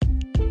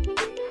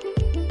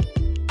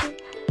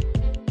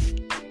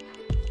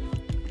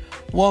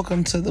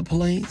Welcome to the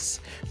place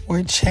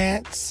where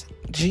chats,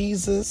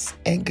 Jesus,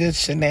 and good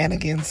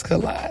shenanigans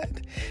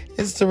collide.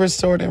 It's the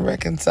Restored and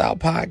Reconciled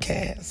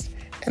podcast,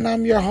 and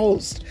I'm your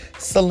host,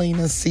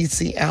 Selena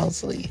C.C.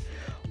 Owsley.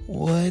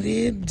 What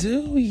it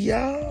do,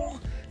 y'all?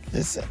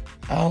 Listen,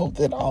 I hope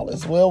that all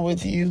is well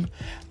with you.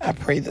 I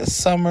pray the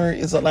summer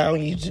is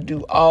allowing you to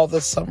do all the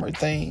summer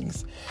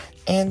things,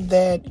 and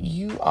that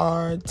you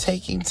are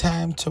taking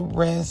time to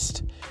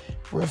rest,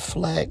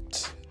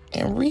 reflect,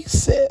 and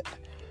reset.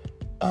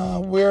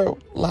 We're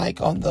like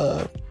on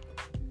the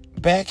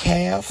back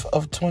half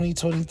of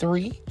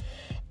 2023,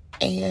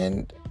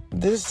 and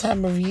this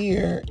time of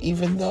year,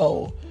 even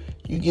though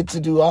you get to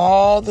do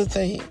all the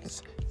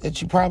things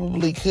that you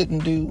probably couldn't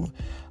do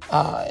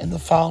in the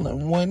fall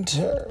and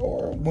winter,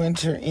 or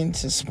winter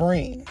into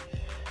spring,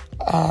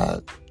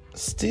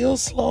 still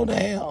slow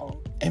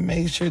down and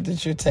make sure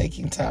that you're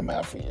taking time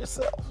out for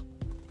yourself.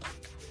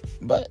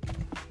 But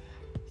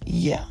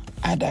yeah,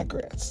 I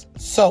digress.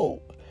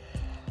 So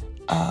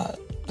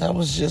that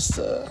was just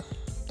a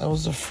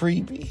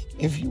freebie,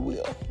 if you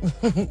will.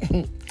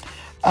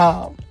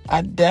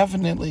 I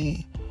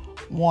definitely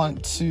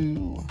want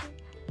to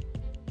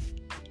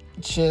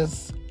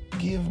just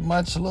give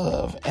much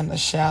love and a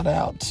shout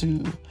out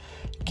to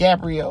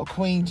Gabrielle,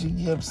 Queen G.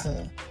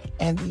 Gibson,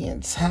 and the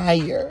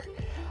entire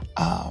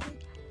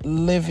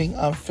Living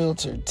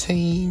Unfiltered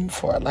team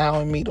for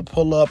allowing me to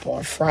pull up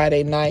on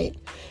Friday night.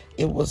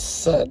 It was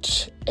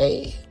such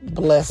a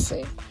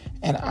blessing,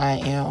 and I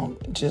am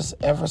just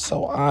ever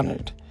so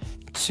honored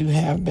to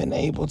have been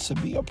able to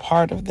be a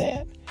part of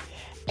that.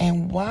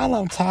 And while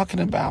I'm talking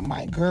about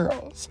my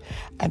girls,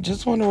 I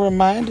just want to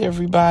remind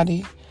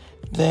everybody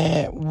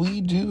that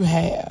we do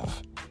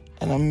have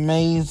an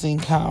amazing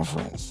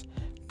conference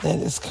that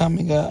is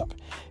coming up,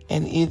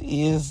 and it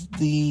is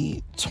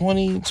the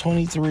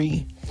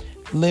 2023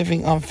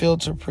 Living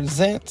Unfiltered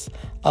Presents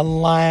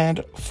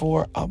Aligned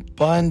for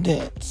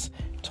Abundance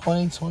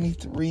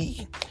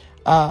 2023.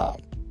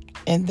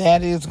 And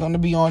that is going to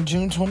be on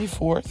June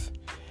 24th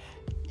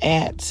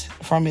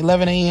from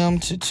 11 a.m.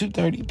 to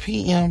 2:30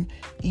 p.m.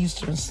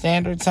 Eastern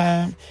Standard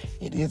Time.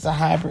 It is a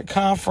hybrid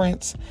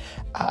conference.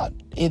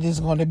 It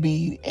is going to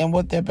be, and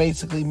what that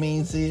basically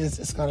means is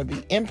it's going to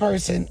be in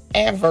person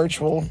and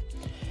virtual.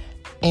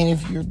 And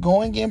if you're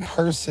going in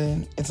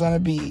person, it's going to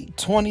be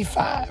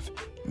 25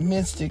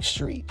 Mystic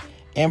Street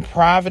in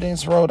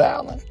Providence, Rhode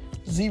Island,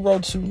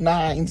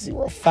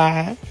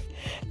 02905.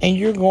 And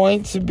you're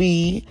going to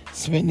be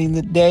spending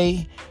the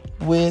day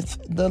with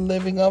the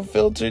Living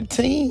Unfiltered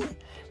team.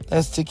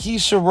 That's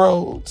Takesha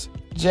Rhodes,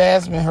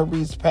 Jasmine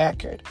Harris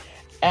Packard,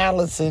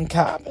 Allison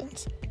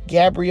Cobbins,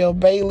 Gabrielle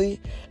Bailey,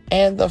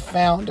 and the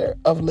founder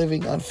of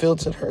Living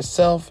Unfiltered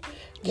herself,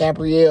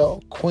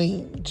 Gabrielle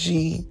Queen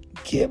G.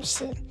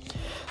 Gibson.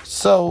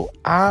 So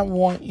I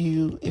want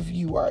you, if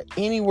you are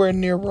anywhere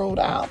near Rhode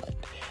Island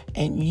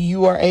and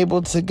you are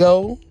able to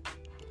go,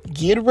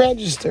 get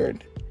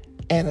registered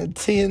and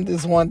attend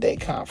this one-day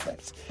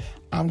conference.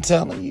 I'm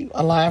telling you,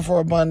 Align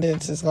for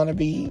Abundance is going to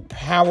be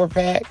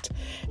power-packed,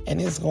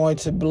 and it's going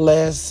to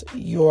bless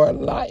your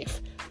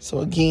life.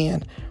 So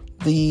again,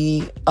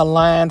 the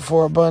Align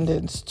for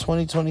Abundance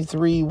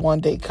 2023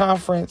 one-day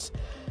conference,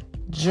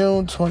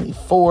 June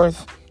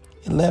 24th,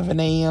 11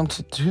 a.m.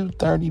 to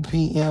 2:30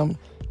 p.m.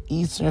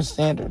 Eastern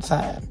Standard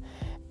Time.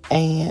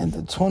 And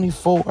the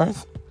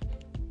 24th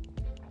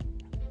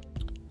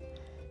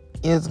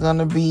is going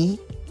to be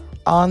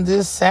on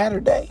this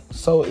Saturday.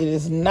 So it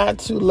is not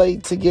too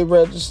late to get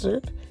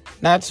registered.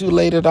 Not too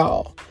late at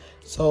all.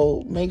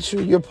 So make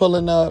sure you're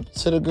pulling up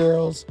to the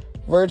girls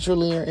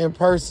virtually or in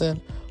person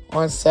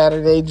on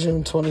Saturday,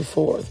 June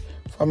 24th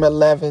from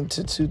 11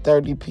 to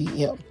 2:30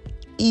 p.m.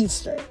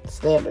 Eastern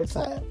Standard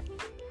Time.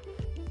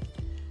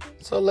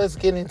 So let's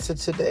get into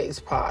today's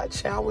pod,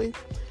 shall we?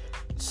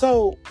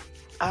 So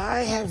I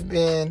have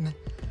been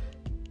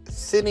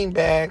sitting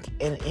back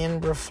and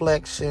in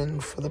reflection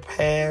for the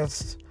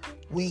past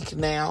week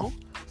now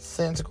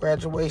since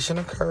graduation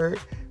occurred.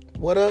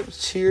 What up?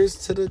 Cheers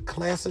to the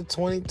class of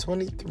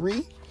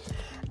 2023.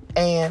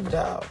 And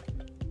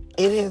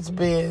it has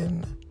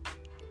been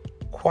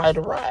quite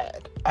a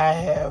ride. I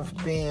have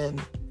been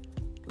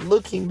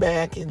looking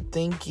back and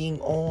thinking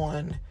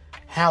on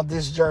how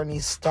this journey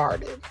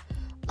started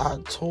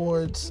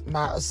towards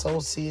my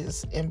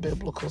associates in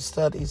biblical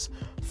studies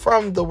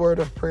from the Word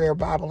of Prayer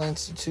Bible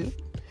Institute,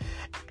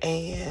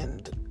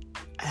 and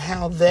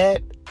how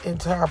that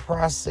entire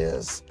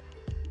process,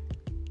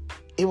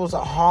 it was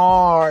a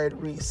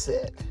hard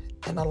reset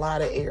in a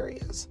lot of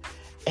areas,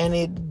 and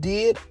it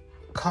did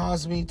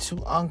cause me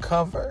to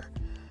uncover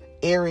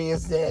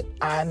areas that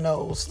I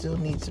know still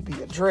need to be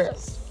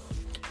addressed.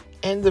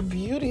 And the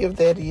beauty of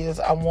that is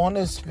I want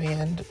to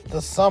spend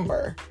the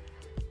summer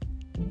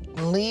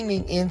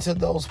leaning into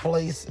those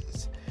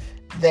places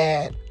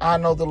that I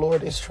know the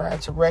Lord is trying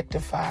to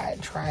rectify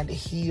and trying to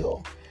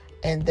heal,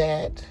 and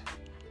that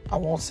I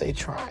won't say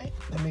trying.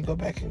 Let me go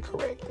back and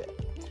correct that.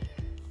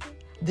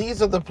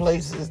 These are the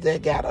places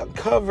that got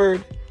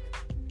uncovered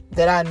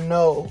that I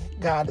know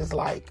God is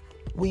like,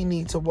 we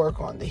need to work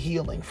on the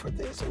healing for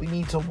this. We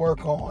need to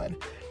work on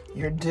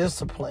your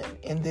discipline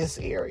in this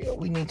area.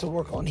 We need to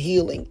work on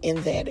healing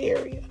in that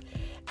area.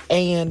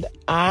 And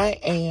I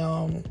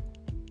am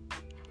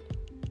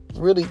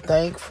really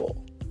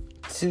thankful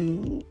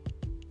to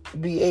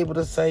be able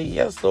to say,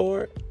 yes,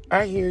 Lord,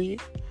 I hear you.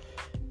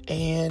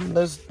 And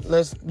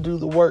let's do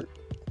the work.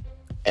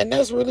 And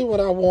that's really what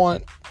I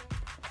want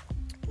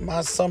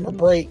my summer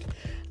break.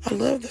 I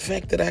love the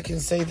fact that I can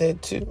say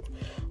that too,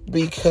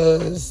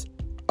 because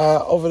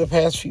over the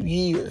past few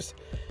years,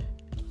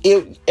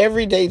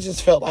 every day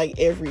just felt like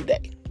every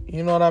day.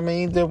 You know what I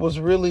mean? There was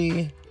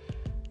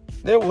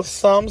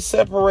some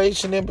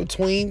separation in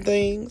between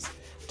things,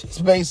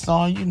 just based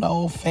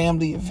on,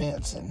 family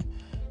events and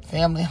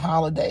family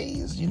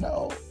holidays,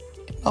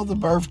 the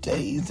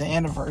birthdays, the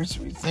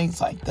anniversaries,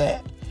 things like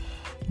that.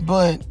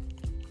 But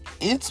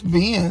it's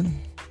been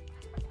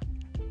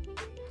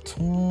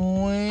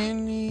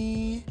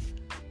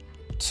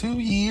 22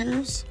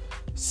 years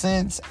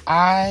since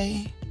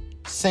I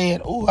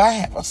said, oh, I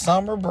have a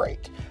summer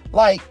break.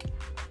 Like,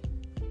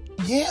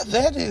 yeah,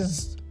 that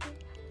is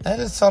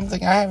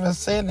something I haven't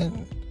said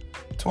in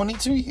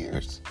 22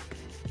 years.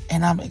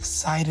 And I'm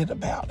excited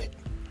about it.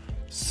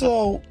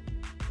 So,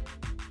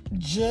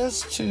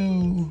 just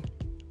to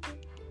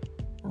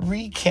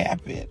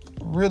recap it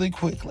really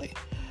quickly,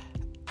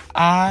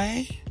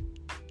 I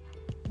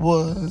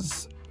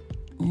was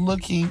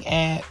looking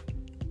at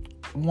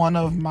one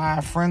of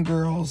my friend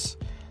girls'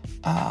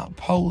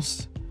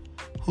 posts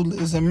who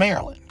lives in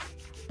Maryland.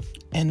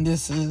 And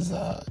this is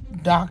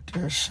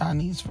Dr.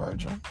 Shanice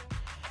Virgil.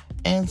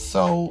 And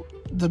so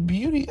the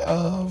beauty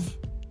of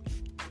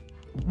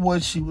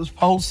what she was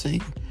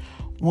posting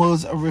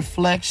was a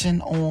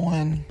reflection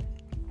on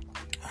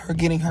her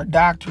getting her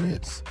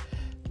doctorate's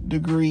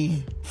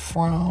degree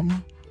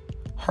from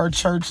her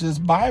church's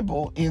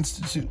Bible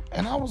Institute.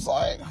 And I was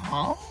like,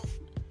 huh?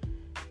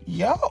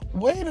 Y'all,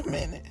 wait a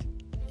minute.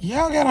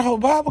 Y'all got a whole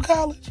Bible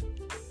college?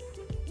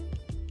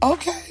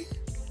 Okay.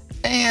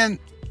 And,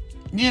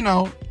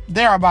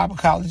 there are Bible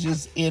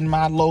colleges in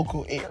my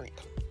local area.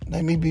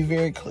 Let me be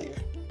very clear.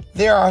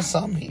 There are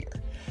some here.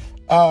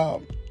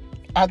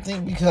 I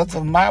think because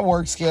of my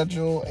work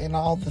schedule and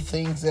all the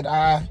things that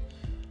I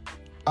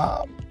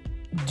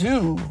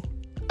do,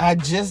 I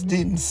just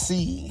didn't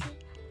see.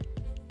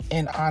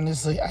 And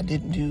honestly, I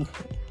didn't do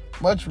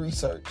much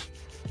research.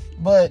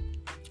 But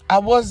I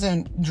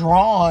wasn't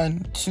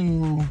drawn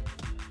to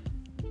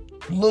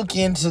look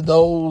into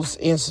those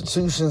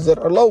institutions that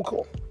are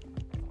local.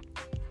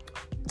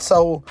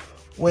 So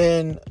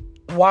when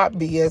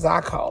WATB, as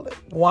I call it,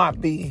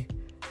 WATB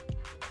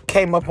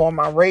came up on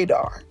my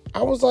radar,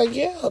 I was like,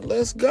 yeah,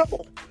 let's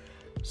go.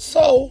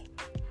 So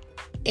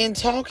in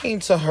talking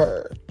to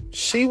her,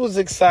 she was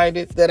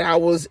excited that I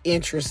was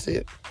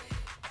interested.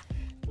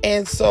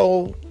 And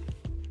so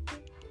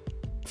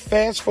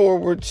fast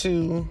forward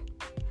to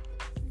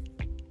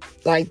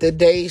like the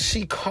day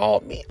she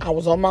called me. I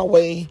was on my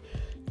way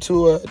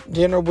to a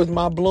dinner with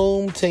my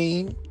Bloom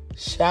team.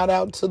 Shout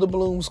out to the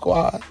Bloom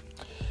squad.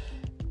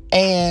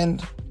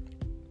 And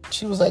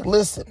she was like,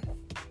 listen,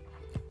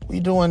 we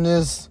doing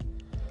this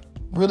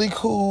really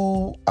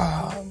cool,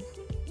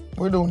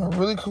 we're doing a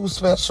really cool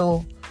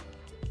special,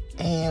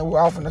 and we're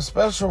offering a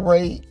special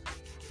rate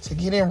to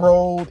get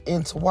enrolled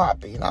into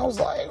WATB. And I was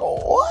like, oh,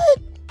 what?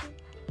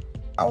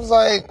 I was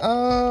like,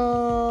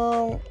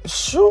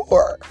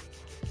 sure.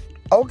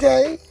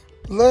 Okay.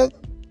 I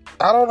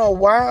don't know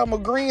why I'm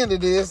agreeing to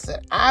this.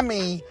 I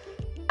mean,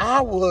 I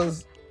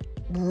was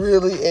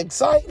really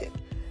excited.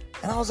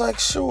 And I was like,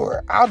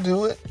 sure, I'll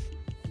do it.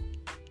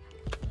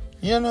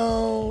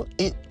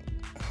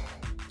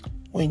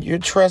 When you're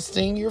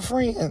trusting your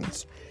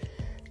friends,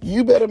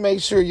 you better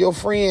make sure your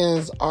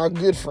friends are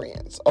good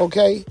friends,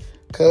 okay?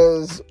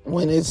 Because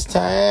when it's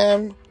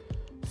time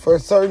for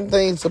certain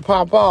things to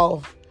pop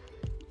off,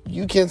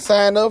 you can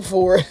sign up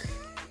for it.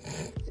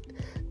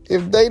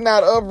 If they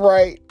not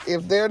upright,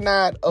 if they're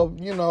not,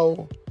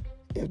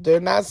 if they're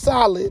not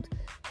solid,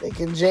 they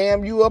can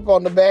jam you up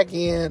on the back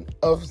end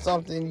of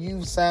something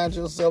you signed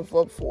yourself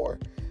up for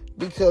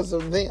because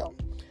of them.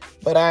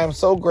 But I am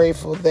so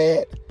grateful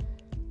that,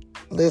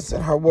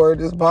 listen, her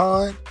word is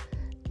bond.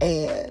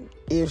 And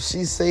if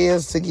she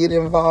says to get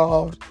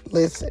involved,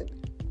 listen,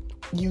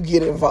 you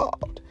get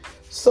involved.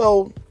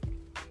 So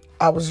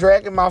I was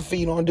dragging my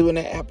feet on doing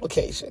that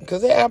application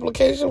because that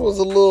application was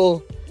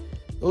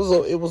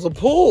it was a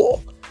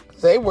pull.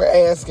 They were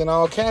asking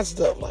all kinds of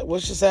stuff, like,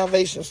 what's your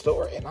salvation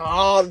story and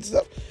all that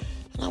stuff.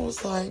 And I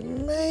was like,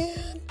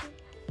 man,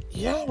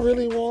 y'all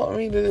really want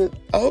me to,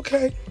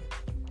 okay.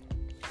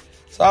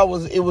 So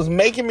it was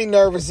making me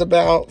nervous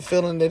about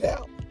filling it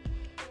out.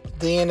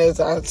 Then as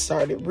I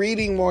started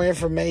reading more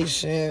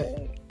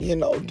information,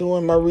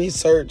 doing my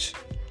research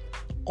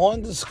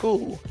on the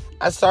school,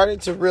 I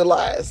started to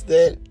realize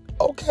that,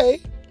 okay,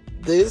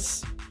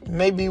 this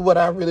may be what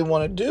I really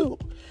want to do.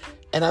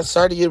 And I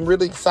started getting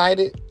really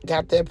excited,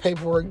 got that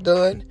paperwork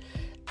done,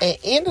 and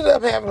ended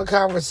up having a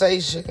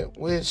conversation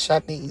with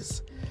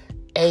Shanice.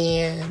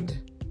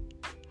 And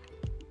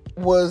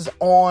was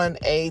on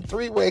a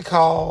 3-way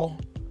call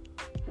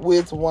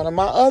with one of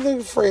my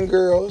other friend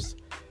girls,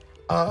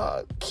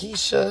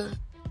 Keisha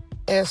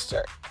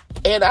Esther.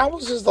 And I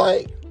was just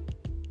like,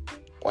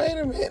 wait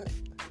a minute.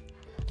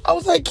 I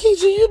was like,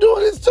 Keisha, you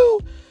doing this too?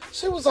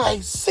 She was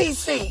like,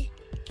 CC,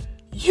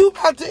 you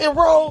about to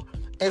enroll?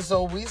 And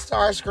so we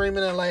started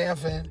screaming and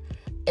laughing.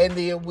 And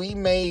then we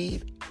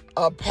made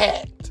a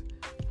pact.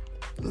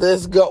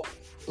 Let's go.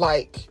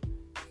 Like,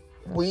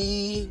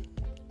 we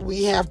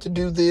have to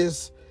do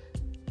this.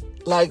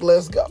 Like,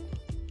 let's go.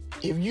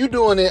 If you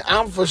doing it,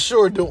 I'm for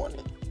sure doing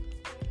it.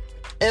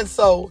 And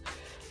so,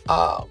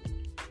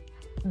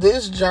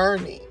 this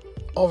journey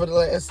over the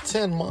last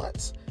 10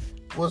 months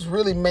was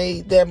really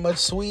made that much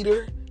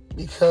sweeter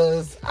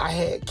because I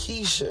had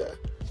Keisha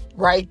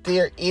right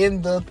there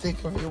in the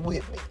thick of it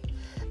with me.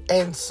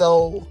 And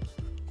so,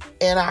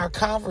 in our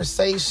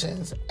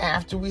conversations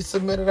after we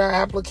submitted our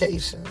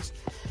applications,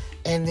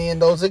 and then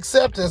those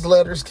acceptance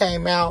letters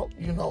came out,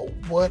 you know,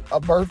 what a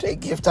birthday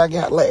gift I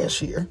got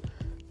last year.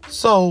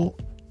 So,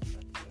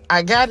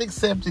 I got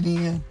accepted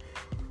in.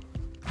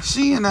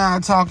 She and I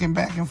are talking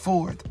back and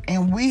forth,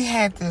 and we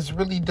had this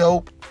really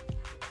dope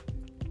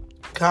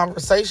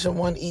conversation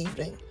one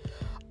evening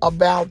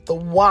about the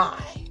why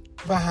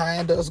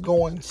behind us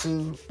going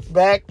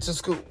back to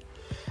school.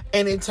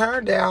 And it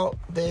turned out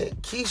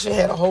that Keisha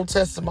had a whole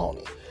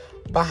testimony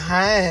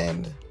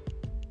behind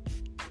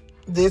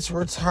this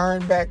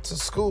return back to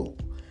school.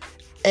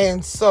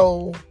 And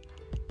so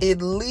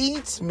it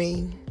leads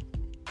me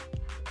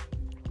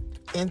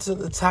into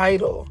the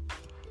title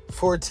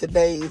for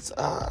today's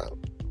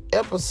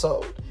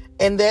episode,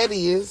 and that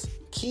is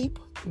Keep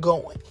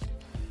Going.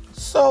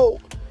 So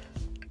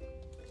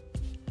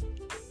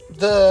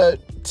the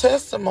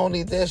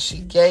testimony that she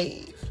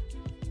gave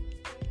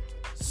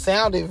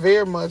sounded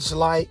very much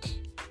like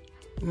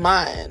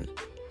mine.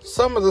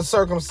 Some of the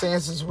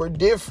circumstances were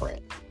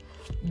different,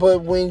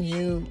 but when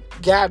you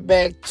got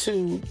back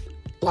to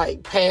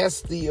like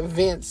past the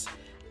events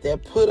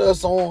that put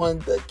us on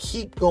the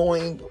keep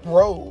going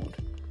road,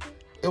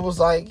 it was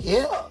like,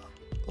 yeah,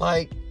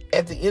 like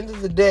at the end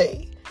of the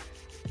day,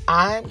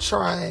 I'm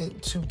trying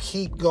to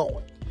keep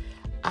going.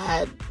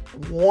 I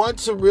want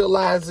to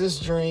realize this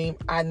dream.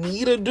 I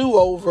need a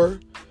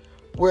do-over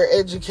where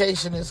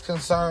education is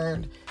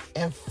concerned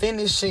and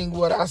finishing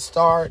what I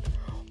start,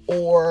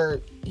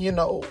 or, you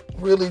know,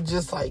 really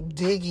just like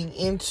digging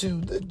into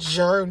the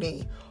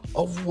journey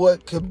of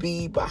what could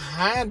be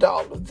behind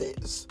all of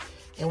this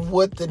and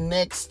what the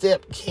next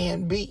step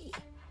can be.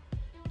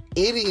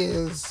 It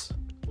is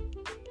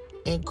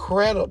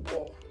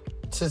incredible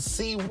to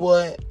see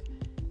what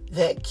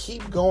that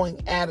keep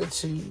going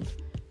attitude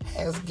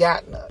has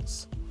gotten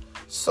us.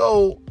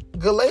 So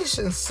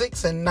Galatians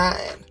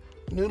 6:9,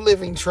 New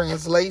Living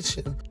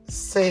Translation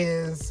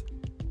says,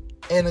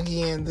 and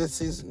again, this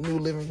is New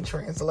Living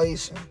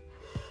Translation,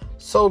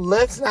 so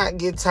let's not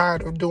get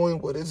tired of doing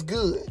what is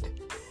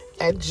good.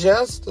 At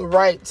just the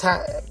right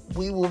time,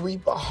 we will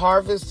reap a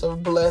harvest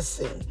of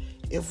blessing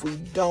if we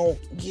don't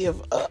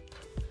give up.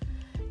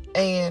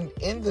 And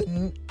in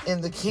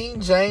the King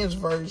James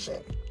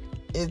Version,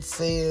 it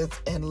says,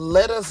 and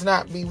let us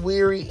not be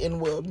weary in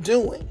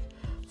well-doing,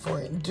 for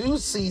in due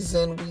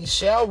season we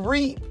shall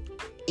reap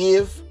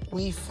if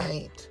we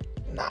faint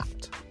not.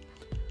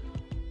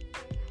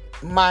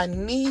 My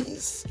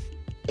niece,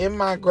 in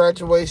my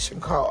graduation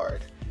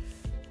card,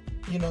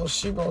 you know,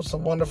 she wrote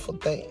some wonderful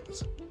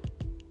things.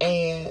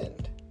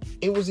 And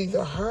it was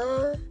either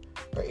her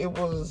or it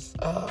was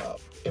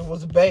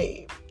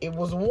Babe. It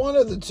was one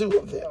of the two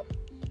of them.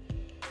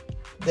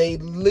 They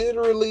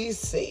literally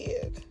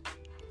said,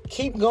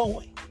 keep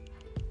going.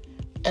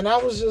 And I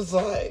was just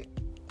like,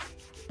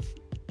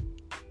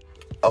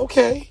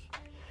 okay.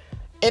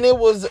 And it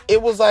was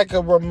like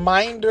a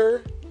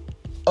reminder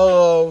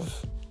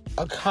of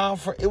a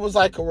it was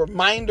like a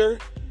reminder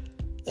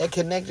that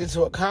connected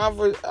to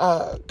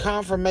a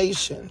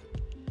confirmation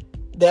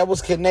that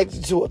was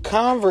connected to a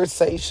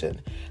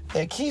conversation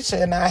that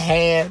Keisha and I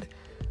had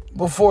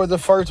before the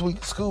first week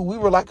of school. We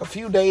were like a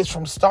few days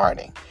from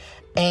starting.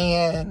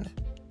 And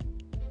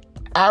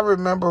I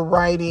remember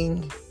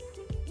writing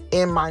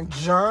in my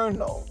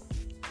journal,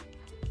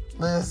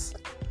 listen,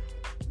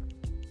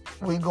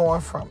 we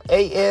going from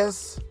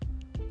AS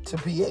to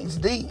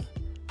PhD.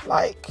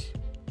 Like,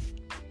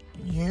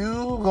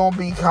 you gonna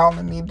be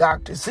calling me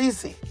Dr.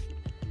 Cece.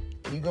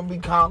 You gonna be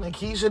calling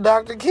Keisha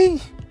Dr.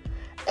 Key.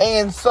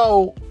 And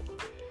so,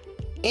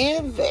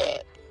 in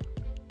that,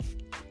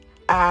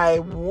 I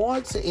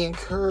want to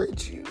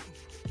encourage you,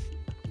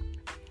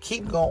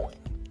 keep going.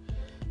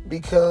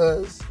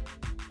 Because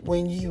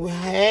when you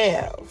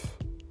have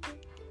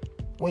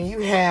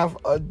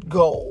a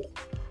goal,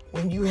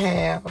 when you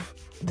have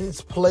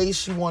this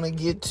place you want to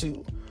get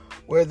to,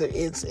 whether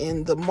it's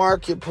in the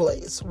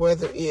marketplace,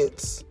 whether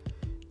it's,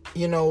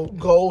 you know,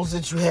 goals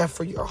that you have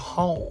for your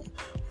home,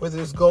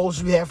 whether it's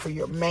goals you have for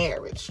your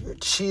marriage, your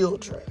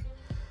children,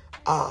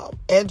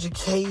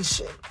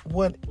 education,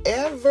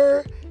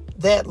 whatever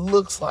that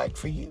looks like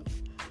for you,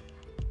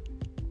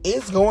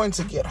 it's going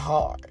to get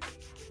hard.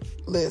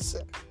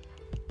 Listen,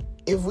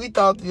 if we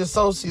thought the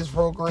associate's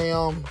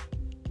program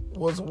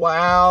was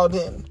wild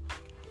and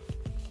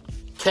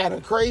kind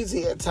of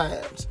crazy at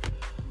times,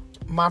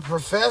 our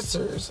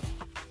professors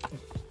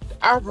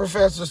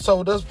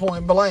told us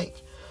point blank,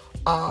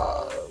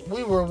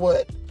 we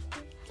were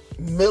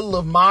middle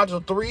of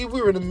module 3,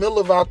 we were in the middle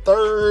of our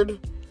third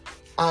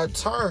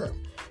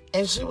term,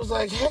 and she was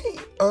like, hey,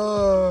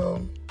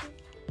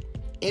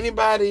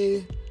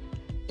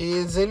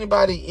 is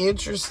anybody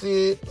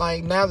interested,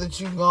 like, now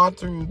that you've gone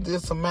through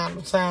this amount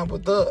of time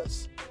with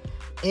us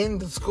in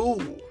the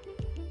school,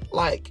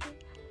 like,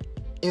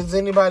 is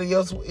anybody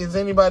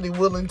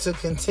willing to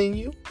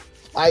continue?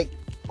 Like,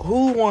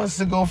 who wants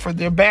to go for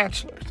their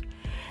bachelor's?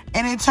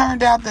 And it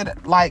turned out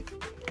that, like,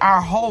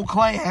 our whole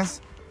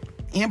class,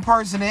 in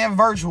person and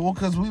virtual,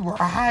 because we were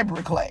a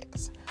hybrid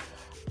class,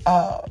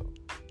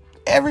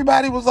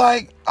 everybody was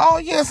like, oh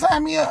yeah,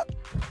 sign me up.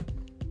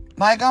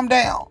 Like, I'm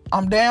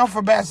down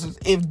for bachelor's.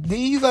 If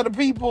these are the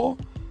people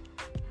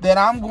that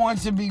I'm going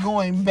to be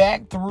going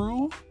back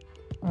through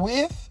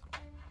with,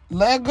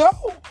 let go.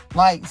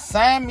 Like,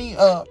 sign me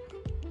up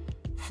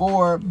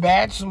for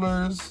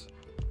bachelor's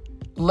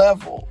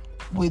level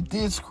with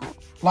this crew.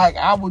 Like,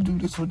 I would do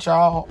this with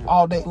y'all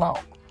all day long.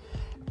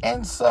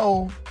 And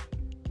so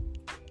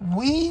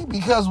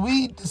because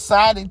we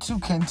decided to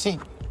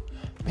continue,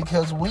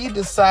 because we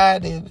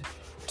decided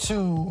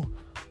to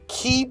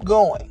keep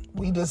going,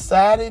 we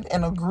decided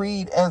and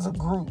agreed as a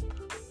group,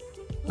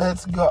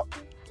 let's go.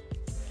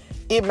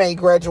 It made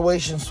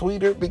graduation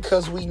sweeter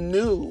because we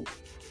knew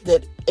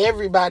that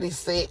everybody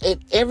said,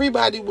 and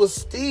everybody was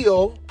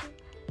still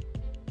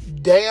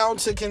down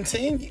to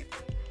continue.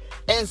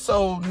 And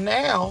so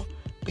now,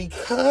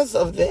 because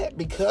of that,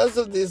 because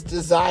of this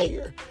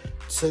desire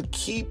to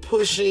keep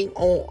pushing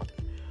on,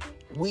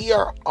 we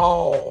are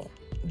all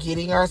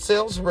getting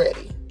ourselves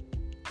ready.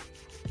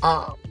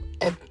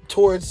 And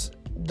towards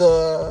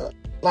the,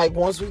 like,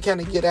 once we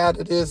kind of get out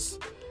of this,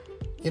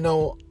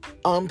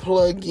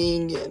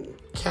 unplugging and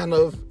kind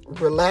of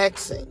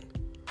relaxing,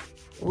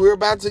 we're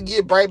about to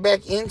get right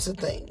back into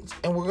things.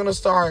 And we're going to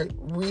start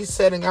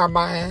resetting our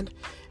mind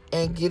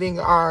and getting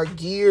our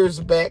gears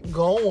back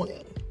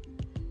going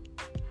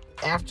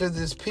after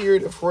this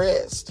period of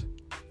rest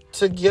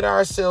to get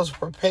ourselves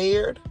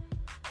prepared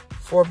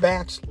for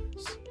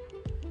bachelor's.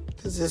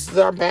 Because this is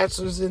our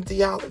bachelor's in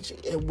theology.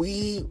 And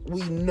we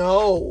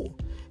know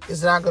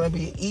it's not going to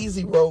be an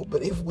easy road,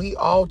 but if we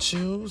all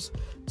choose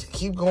to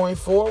keep going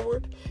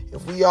forward,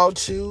 if we all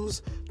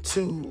choose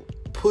to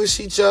push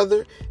each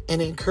other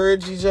and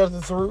encourage each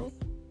other through,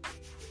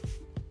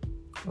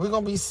 we're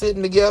going to be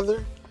sitting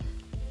together,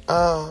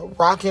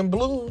 rocking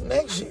blue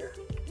next year.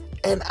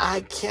 And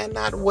I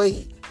cannot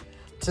wait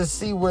to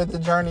see where the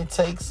journey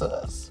takes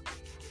us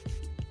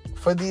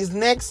for these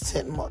next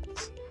 10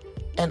 months.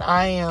 And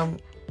I am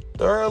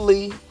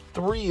thoroughly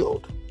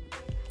thrilled.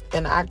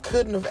 And I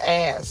couldn't have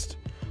asked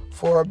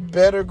for a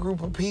better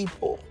group of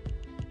people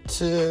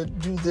to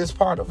do this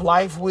part of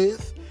life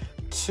with,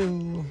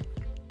 to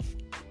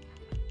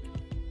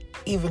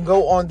even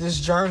go on this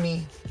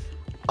journey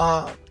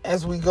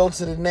as we go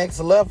to the next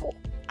level.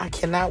 I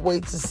cannot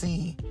wait to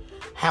see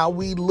how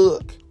we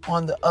look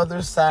on the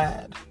other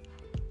side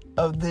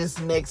of this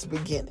next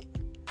beginning.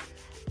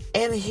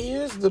 And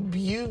here's the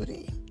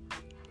beauty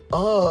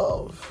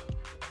of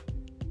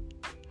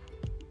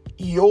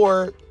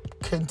your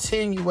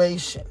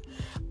continuation.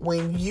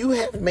 When you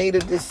have made a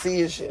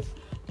decision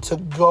to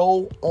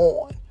go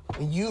on,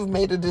 when you've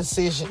made a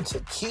decision to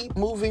keep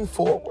moving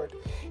forward,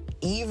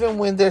 even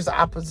when there's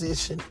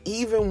opposition,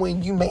 even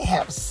when you may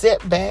have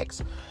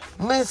setbacks.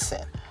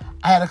 Listen,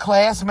 I had a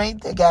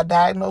classmate that got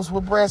diagnosed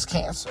with breast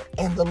cancer,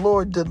 and the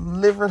Lord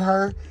delivered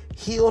her,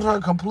 healed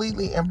her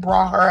completely, and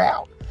brought her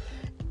out.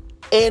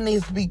 And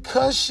it's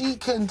because she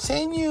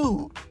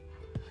continued.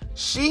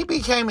 She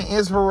became an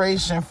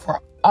inspiration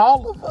for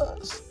all of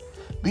us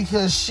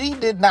because she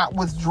did not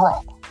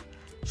withdraw.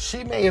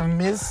 She may have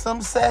missed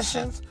some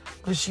sessions,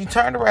 but she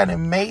turned around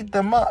and made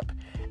them up.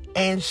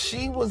 And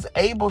she was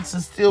able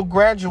to still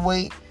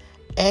graduate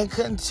and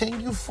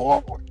continue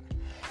forward.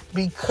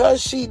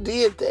 Because she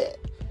did that,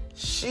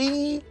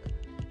 she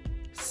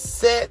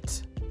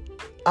set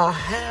a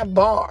high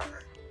bar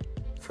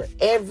for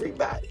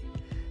everybody.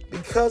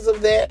 Because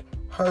of that,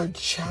 her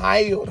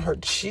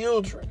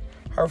children,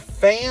 her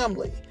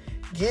family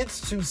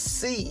gets to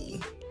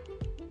see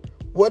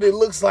what it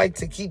looks like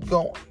to keep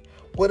going,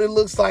 what it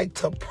looks like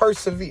to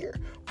persevere,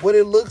 what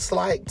it looks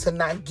like to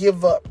not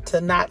give up,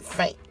 to not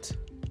faint.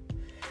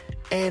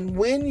 And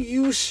when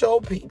you show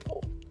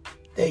people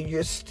that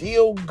you're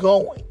still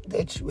going,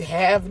 that you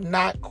have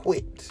not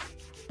quit,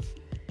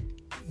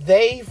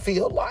 they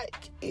feel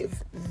like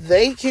if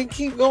they can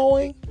keep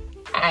going,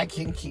 I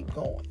can keep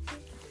going.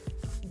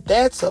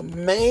 That's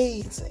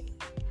amazing.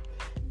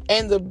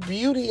 And the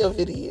beauty of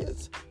it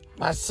is,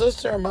 my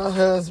sister and my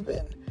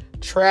husband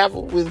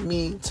traveled with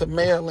me to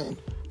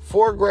Maryland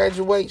for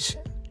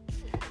graduation.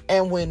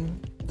 And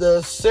when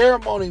the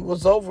ceremony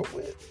was over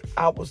with,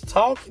 I was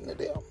talking to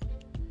them.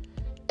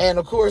 And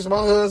of course, my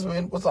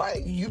husband was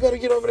like, you better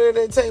get over there at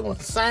that table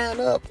and sign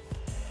up.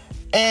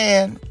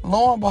 And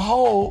lo and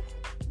behold,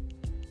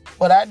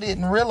 what I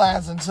didn't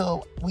realize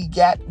until we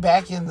got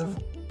back in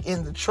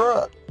the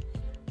truck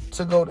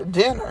to go to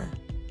dinner,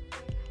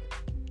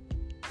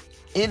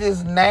 they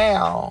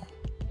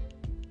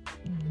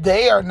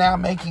are now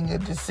making a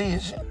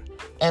decision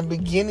and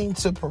beginning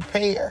to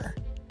prepare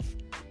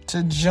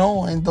to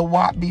join the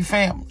Watby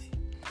family.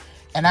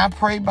 And I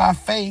pray by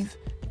faith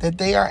that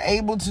they are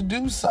able to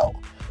do so,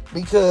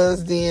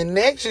 because then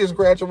next year's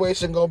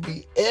graduation gonna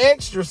be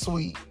extra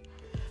sweet,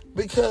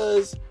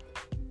 because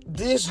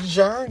this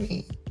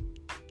journey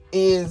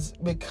is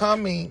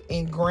becoming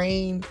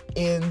ingrained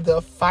in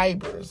the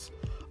fibers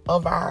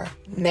of our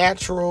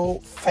natural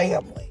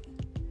family.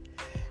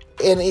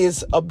 It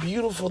is a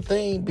beautiful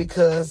thing,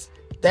 because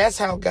that's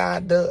how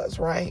God does,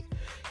 right?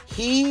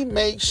 He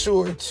makes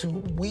sure to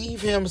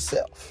weave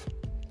himself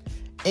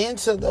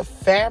into the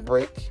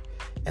fabric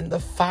and the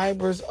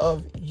fibers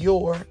of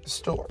your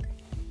story.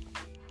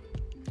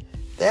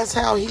 That's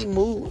how he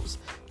moves.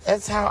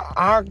 That's how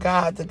our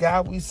God, the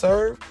God we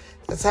serve,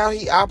 that's how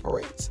he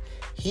operates.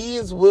 He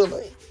is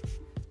willing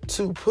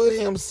to put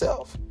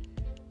himself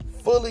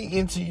fully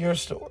into your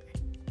story,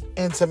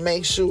 and to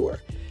make sure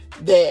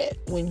that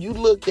when you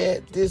look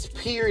at this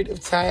period of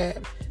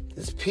time,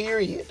 this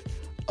period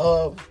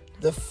of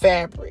the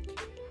fabric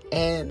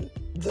and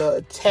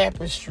the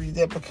tapestry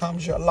that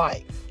becomes your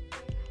life,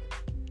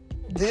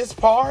 this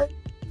part,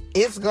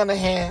 it's going to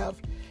have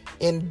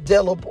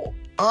indelible,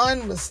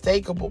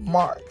 unmistakable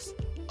marks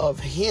of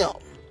him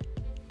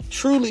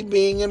truly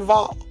being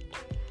involved.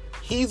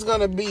 He's going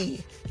to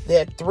be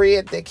that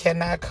thread that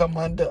cannot come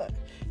undone.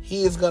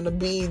 He is going to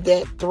be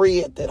that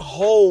thread that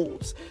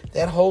holds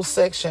that whole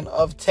section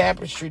of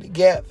tapestry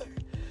together,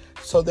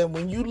 so that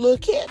when you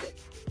look at it,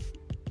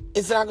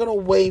 it's not going to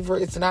waver.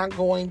 It's not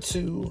going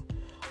to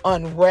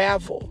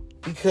unravel,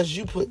 because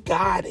you put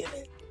God in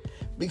it,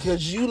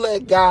 because you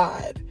let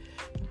God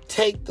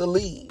take the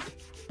lead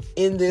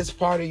in this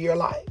part of your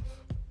life,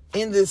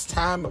 in this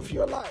time of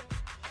your life.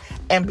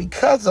 And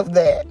because of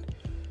that,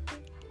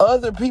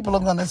 other people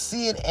are going to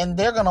see it, and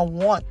they're going to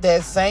want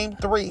that same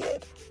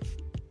thread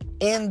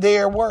in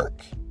their work.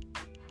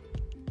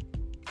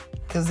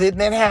 Because isn't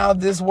that how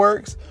this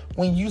works?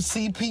 When you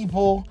see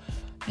people,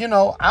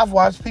 I've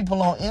watched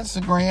people on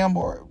Instagram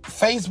or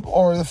Facebook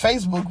or the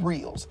Facebook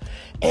reels,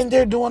 and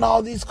they're doing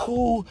all these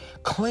cool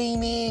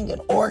cleaning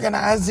and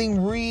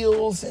organizing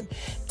reels and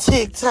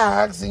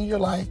TikToks, and you're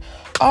like,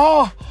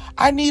 oh,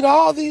 I need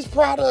all these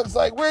products.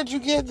 Like, where'd you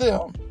get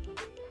them?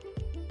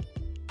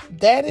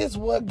 That is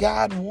what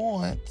God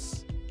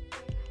wants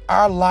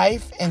our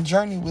life and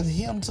journey with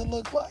him to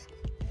look like.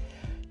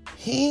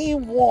 He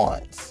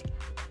wants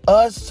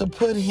us to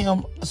put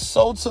him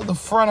so to the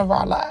front of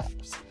our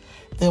lives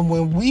that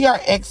when we are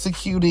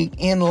executing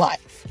in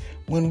life,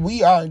 when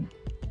we are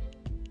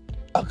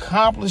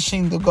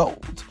accomplishing the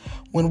goals,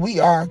 when we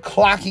are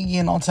clocking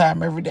in on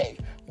time every day,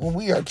 when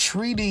we are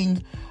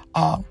treating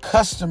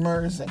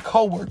customers and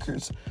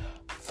coworkers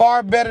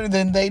far better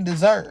than they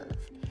deserve,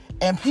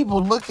 and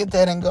people look at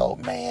that and go,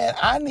 man,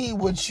 I need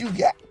what you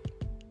got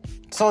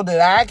so that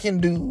I can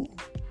do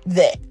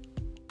that.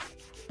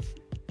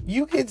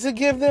 You get to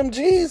give them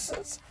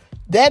Jesus.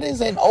 That is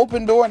an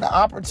open door and an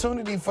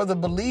opportunity for the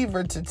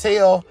believer to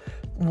tell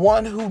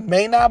one who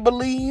may not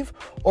believe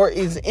or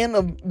is in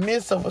the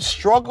midst of a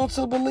struggle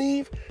to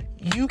believe.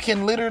 You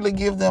can literally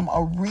give them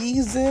a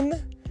reason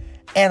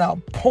and a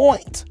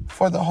point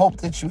for the hope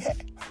that you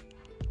have.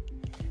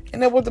 Isn't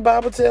that what the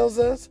Bible tells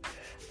us?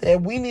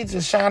 That we need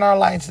to shine our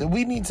lights, that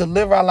we need to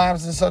live our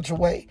lives in such a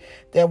way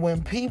that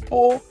when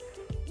people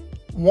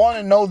want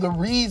to know the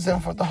reason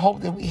for the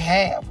hope that we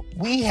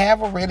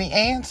have already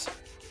answered.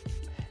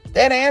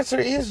 That answer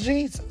is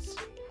Jesus.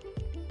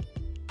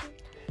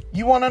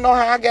 You want to know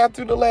how I got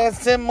through the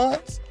last 10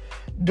 months?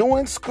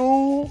 Doing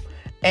school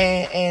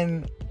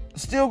and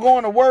still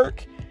going to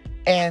work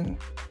and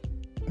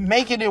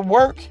making it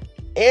work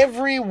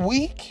every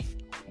week,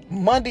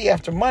 Monday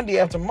after Monday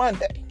after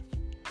Monday.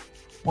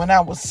 When I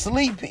was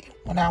sleepy,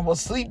 when I was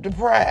sleep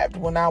deprived,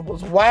 when I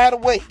was wide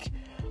awake,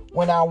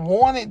 when I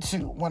wanted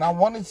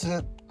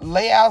to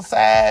lay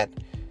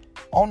outside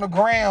on the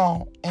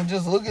ground and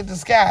just look at the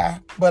sky,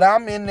 but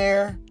I'm in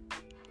there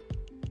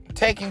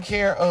taking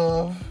care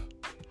of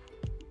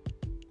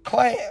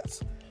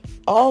class.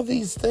 All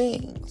these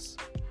things,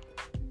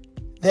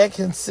 that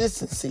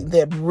consistency,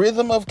 that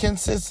rhythm of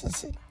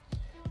consistency,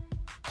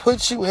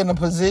 puts you in a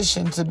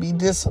position to be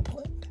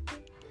disciplined.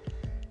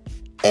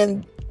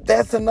 And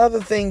that's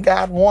another thing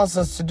God wants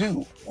us to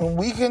do. When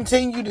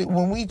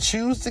we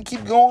choose to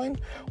keep going,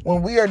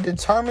 when we are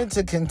determined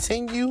to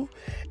continue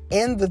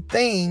in the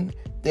thing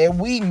that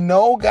we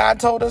know God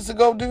told us to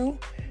go do,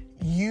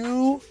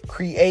 you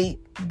create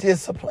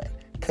discipline.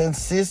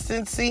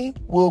 Consistency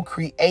will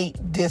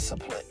create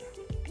discipline.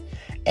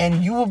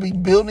 And you will be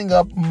building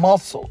up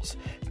muscles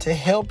to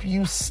help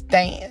you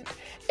stand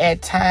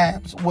at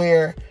times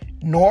where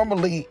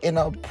normally in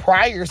a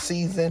prior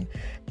season,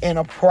 in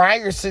a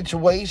prior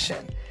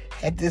situation,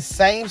 Had this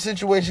same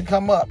situation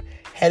come up,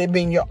 had it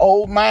been your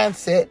old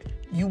mindset,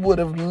 you would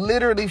have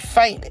literally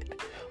fainted.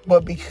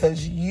 But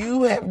because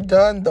you have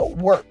done the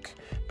work,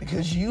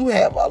 because you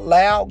have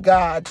allowed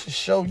God to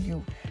show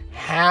you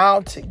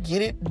how to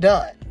get it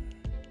done,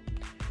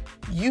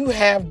 you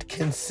have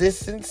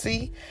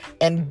consistency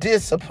and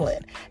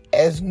discipline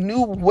as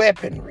new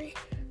weaponry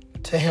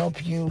to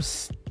help you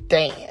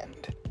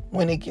stand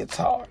when it gets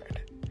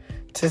hard,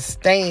 to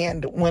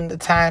stand when the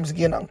times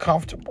get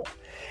uncomfortable.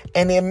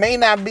 And it may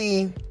not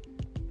be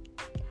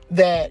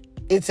that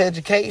it's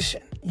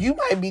education. You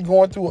might be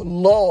going through a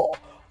lull,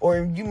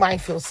 or you might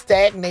feel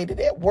stagnated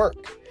at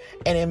work,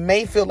 and it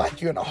may feel like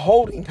you're in a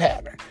holding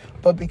pattern.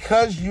 But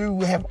because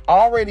you have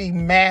already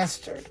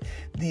mastered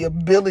the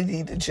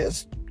ability to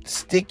just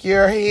stick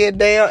your head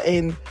down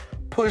and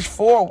push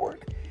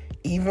forward,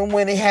 even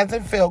when it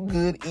hasn't felt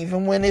good,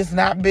 even when it's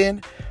not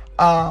been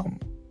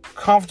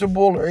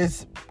comfortable, or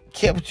it's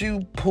kept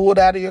you pulled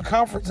out of your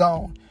comfort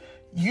zone,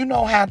 you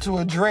know how to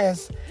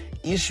address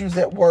issues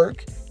at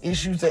work,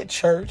 issues at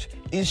church,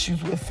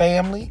 issues with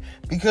family,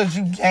 because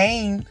you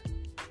gain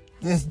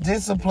this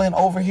discipline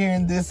over here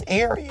in this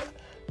area.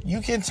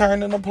 You can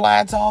turn and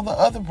apply it to all the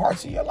other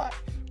parts of your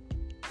life.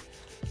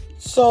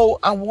 So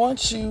I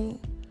want you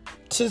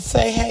to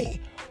say,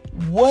 hey,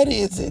 what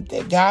is it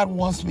that God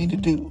wants me to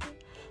do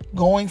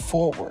going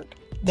forward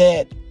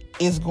that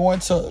is going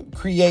to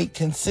create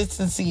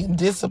consistency and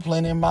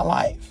discipline in my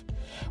life,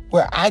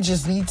 where I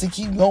just need to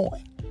keep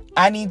going?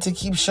 I need to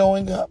keep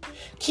showing up.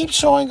 Keep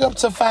showing up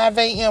to 5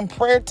 a.m.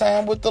 prayer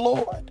time with the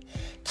Lord.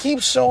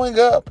 Keep showing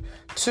up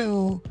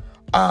to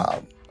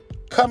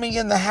coming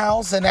in the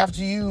house, and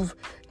after you've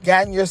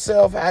gotten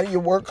yourself out of your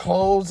work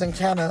clothes and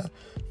kind of,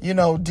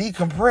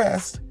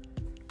 decompressed,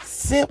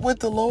 sit with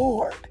the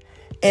Lord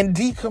and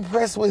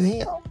decompress with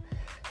Him.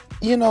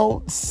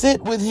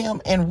 Sit with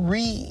Him and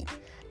read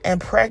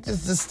and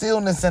practice the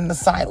stillness and the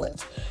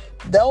silence.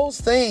 Those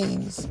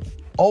things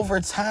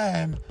over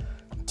time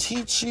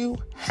teach you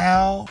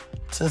how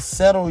to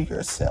settle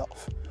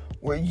yourself,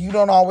 where you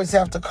don't always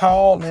have to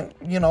call and,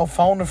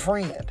 phone a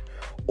friend,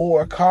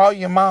 or call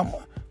your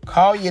mama,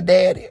 call your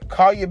daddy,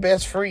 call your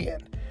best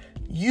friend.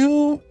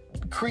 You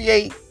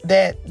create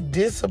that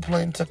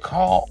discipline to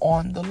call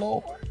on the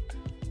Lord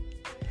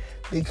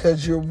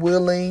because you're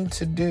willing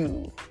to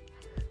do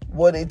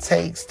what it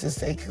takes to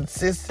stay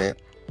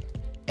consistent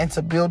and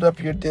to build up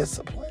your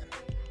discipline.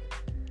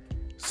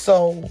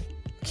 So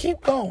keep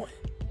going.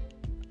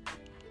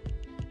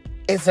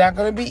 It's not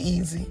going to be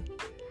easy.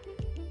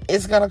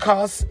 It's going to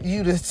cost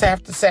you to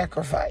have to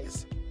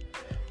sacrifice.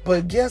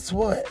 But guess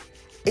what?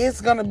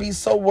 It's going to be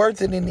so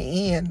worth it in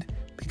the end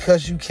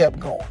because you kept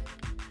going.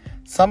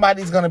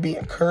 Somebody's going to be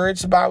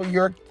encouraged by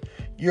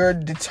your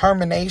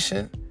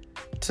determination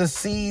to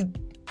see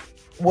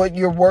what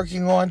you're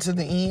working on to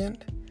the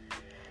end.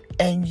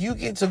 And you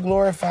get to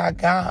glorify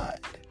God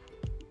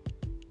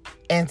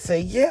and say,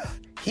 yeah,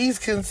 He's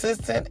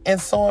consistent and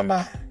so am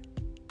I.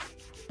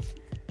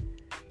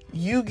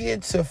 You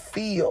get to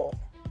feel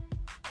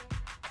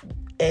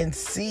and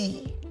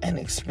see and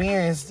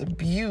experience the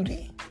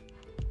beauty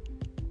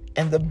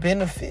and the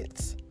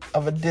benefits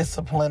of a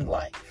disciplined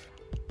life.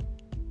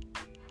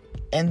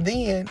 And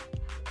then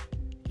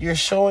you're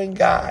showing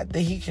God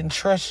that He can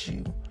trust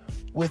you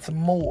with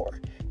more.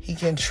 He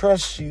can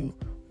trust you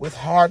with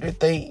harder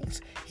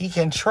things. He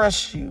can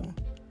trust you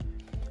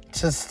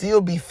to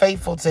still be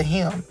faithful to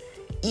Him,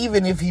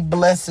 even if He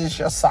blesses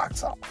your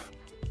socks off.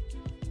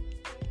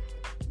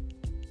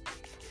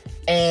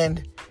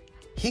 And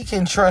He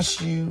can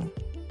trust you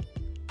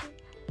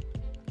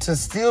to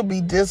still be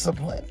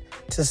disciplined,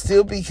 to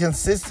still be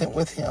consistent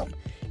with Him,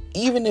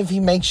 even if He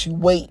makes you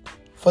wait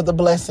for the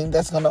blessing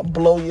that's going to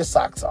blow your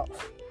socks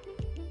off.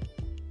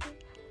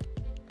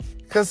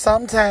 Because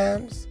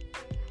sometimes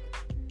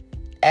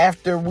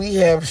after we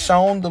have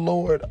shown the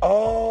Lord,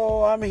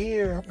 oh, I'm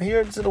here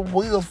until the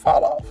wheels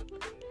fall off,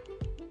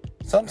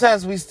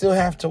 sometimes we still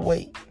have to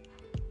wait.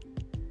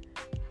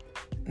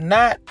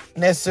 Not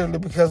necessarily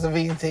because of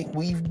anything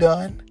we've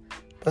done,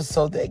 but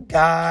so that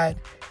God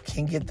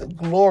can get the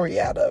glory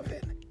out of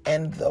it.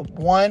 And the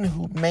one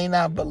who may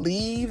not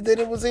believe that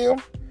it was Him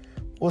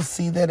will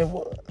see that it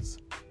was.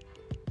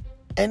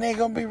 And they're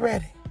going to be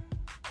ready.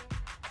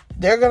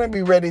 They're going to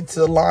be ready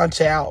to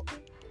launch out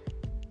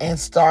and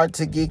start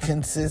to get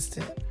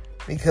consistent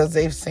because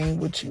they've seen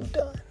what you've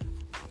done.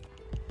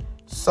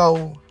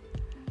 So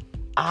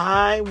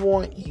I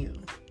want you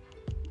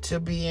to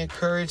be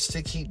encouraged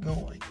to keep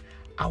going.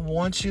 I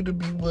want you to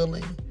be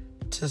willing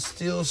to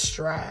still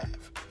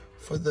strive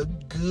for the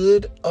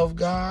good of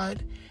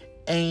God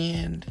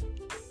and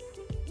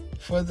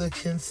for the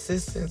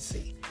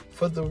consistency,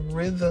 for the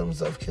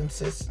rhythms of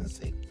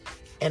consistency,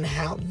 and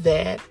how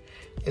that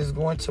is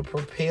going to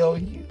propel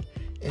you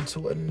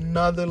into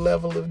another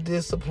level of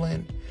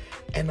discipline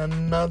and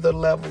another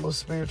level of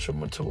spiritual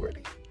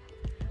maturity.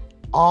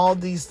 All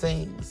these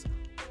things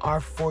are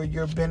for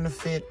your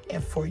benefit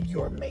and for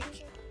your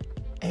making.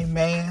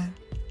 Amen.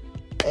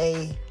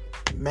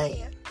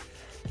 Amen.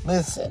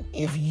 Listen,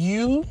 if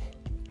you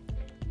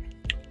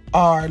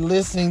are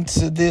listening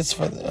to this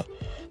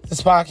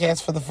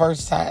podcast for the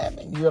first time,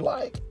 and you're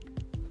like,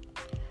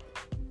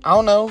 I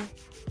don't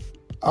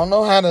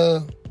know how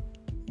to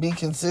be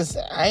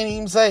consistent. I ain't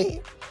even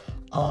saved.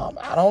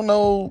 I don't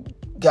know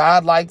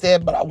God like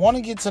that, but I want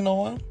to get to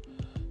know him.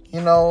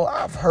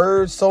 I've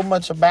heard so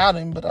much about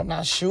him, but I'm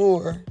not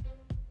sure.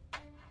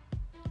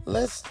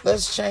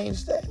 Let's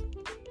change that.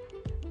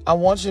 I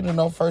want you to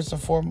know, first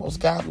and foremost,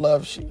 God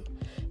loves you.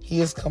 He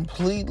is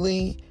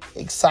completely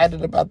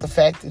excited about the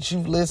fact that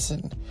you've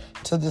listened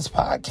to this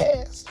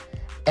podcast.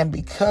 And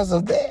because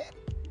of that,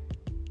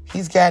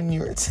 he's gotten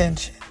your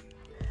attention.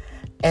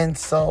 And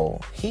so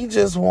he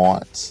just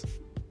wants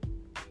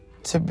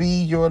to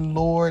be your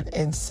Lord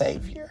and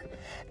Savior.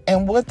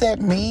 And what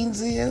that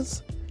means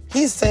is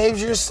he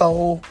saves your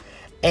soul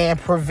and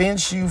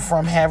prevents you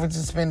from having to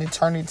spend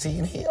eternity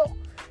in hell.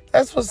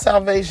 That's what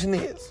salvation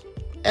is.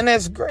 And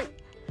that's great.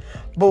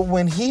 But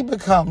when he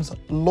becomes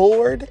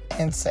Lord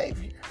and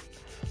Savior,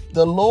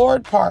 the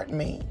Lord part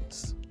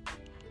means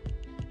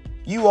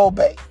you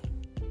obey,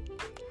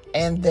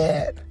 and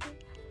that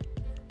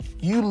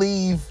you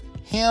leave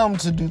him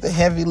to do the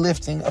heavy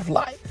lifting of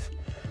life,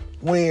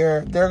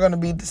 where there are going to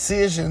be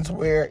decisions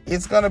where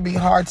it's going to be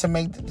hard to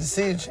make the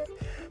decision.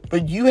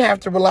 But you have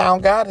to rely on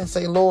God and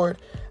say, Lord,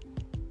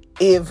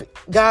 if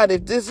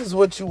this is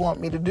what you want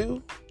me to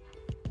do,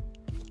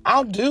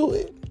 I'll do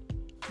it.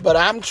 But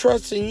I'm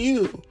trusting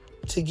you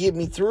to get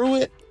me through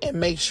it and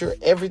make sure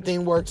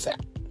everything works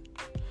out.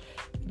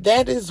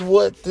 That is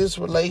what this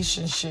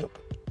relationship,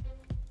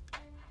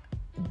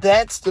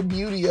 that's the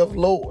beauty of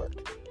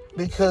Lord,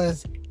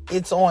 because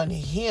it's on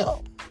him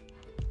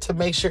to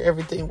make sure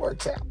everything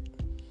works out.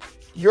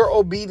 Your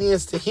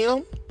obedience to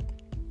him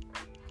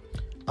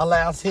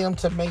allows him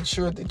to make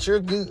sure that you're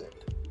good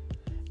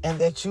and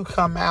that you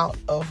come out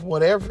of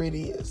whatever it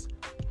is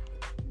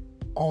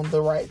on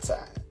the right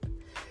side.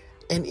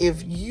 And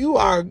if you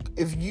are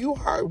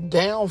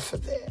down for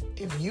that,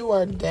 if you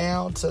are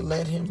down to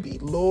let him be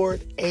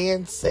Lord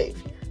and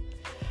Savior,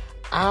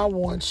 I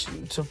want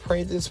you to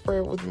pray this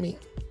prayer with me.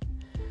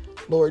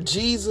 Lord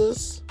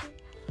Jesus,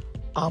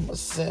 I'm a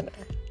sinner,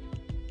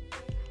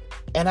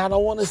 and I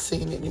don't want to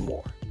sin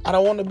anymore. I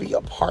don't want to be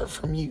apart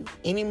from you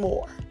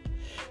anymore.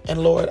 And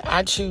Lord,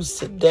 I choose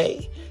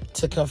today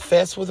to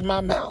confess with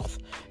my mouth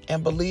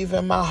and believe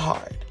in my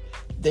heart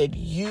that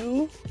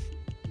you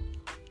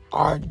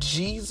are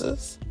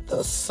Jesus,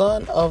 the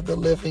Son of the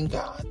living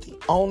God, the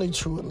only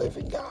true and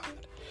living God.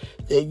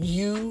 That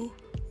you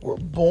were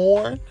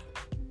born,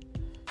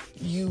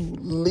 you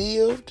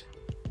lived,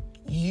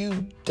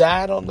 you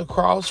died on the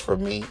cross for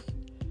me,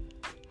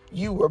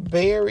 you were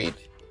buried,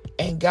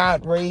 and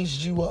God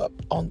raised you up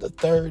on the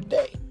third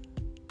day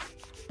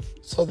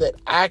so that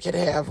I could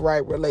have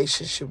right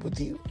relationship with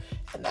you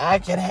and I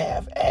can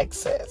have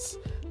access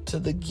to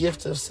the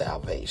gift of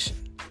salvation.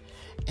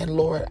 And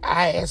Lord,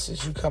 I ask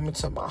that you come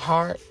into my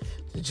heart,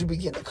 that you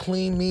begin to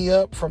clean me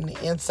up from the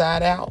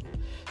inside out,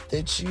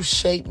 that you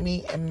shape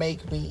me and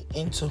make me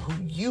into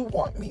who you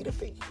want me to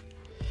be.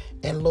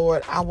 And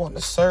Lord, I want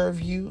to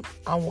serve you.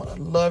 I want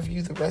to love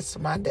you the rest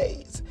of my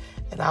days.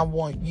 And I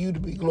want you to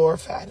be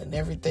glorified in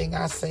everything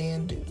I say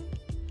and do.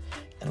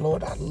 And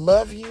Lord, I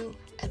love you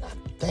and I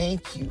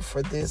thank you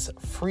for this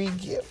free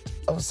gift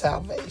of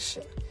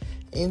salvation.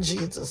 In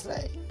Jesus'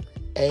 name,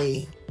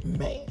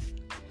 amen.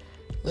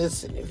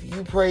 Listen, if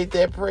you prayed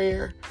that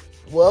prayer,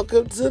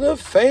 welcome to the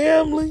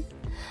family.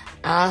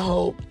 I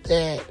hope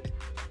that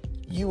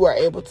you are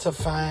able to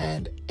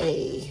find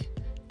a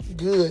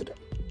good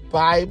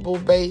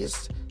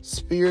Bible-based,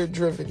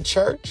 spirit-driven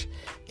church.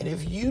 And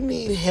if you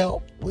need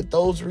help with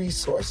those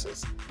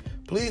resources,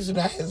 please do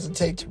not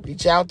hesitate to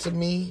reach out to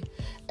me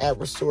at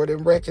Restored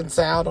and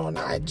Reconciled on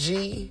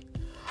IG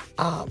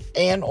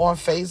and on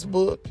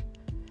Facebook.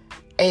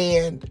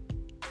 And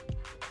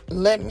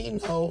let me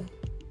know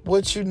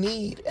what you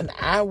need, and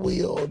I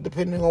will,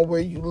 depending on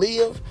where you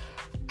live,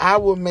 I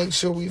will make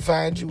sure we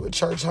find you a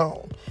church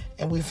home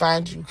and we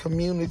find you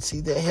community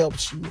that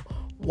helps you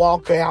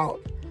walk out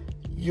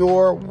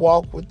your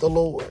walk with the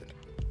Lord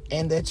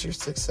and that you're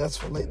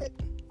successful in it.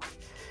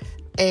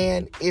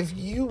 And if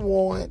you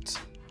want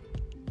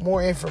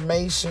more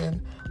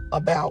information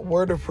about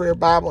Word of Prayer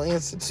Bible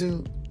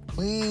Institute,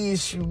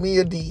 please shoot me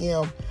a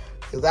DM,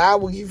 because I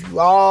will give you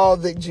all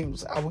that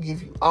juice. I will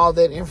give you all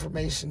that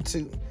information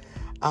too.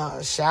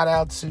 Shout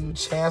out to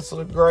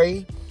Chancellor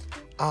Gray,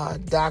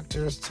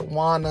 Drs.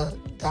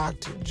 Tawana,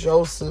 Dr.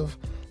 Joseph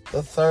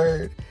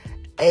III,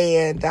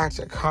 and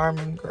Dr.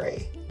 Carmen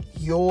Gray.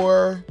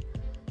 Your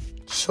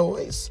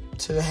choice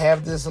to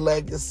have this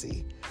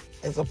legacy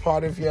as a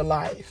part of your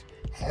life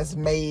has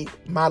made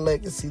my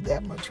legacy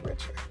that much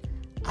richer.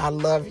 I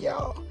love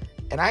y'all,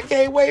 and I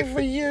can't wait for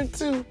year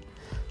 2.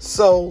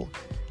 So,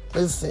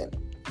 listen,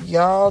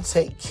 y'all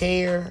take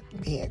care,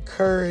 be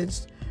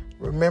encouraged.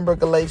 Remember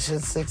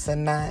Galatians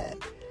 6:9.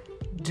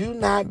 Do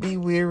not be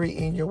weary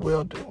in your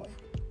well-doing,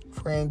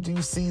 for in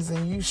due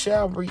season you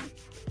shall reap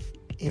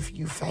if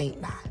you faint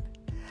not.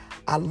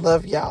 I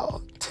love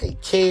y'all.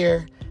 Take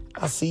care.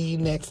 I'll see you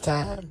next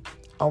time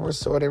on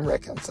Restored and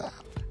Reconciled.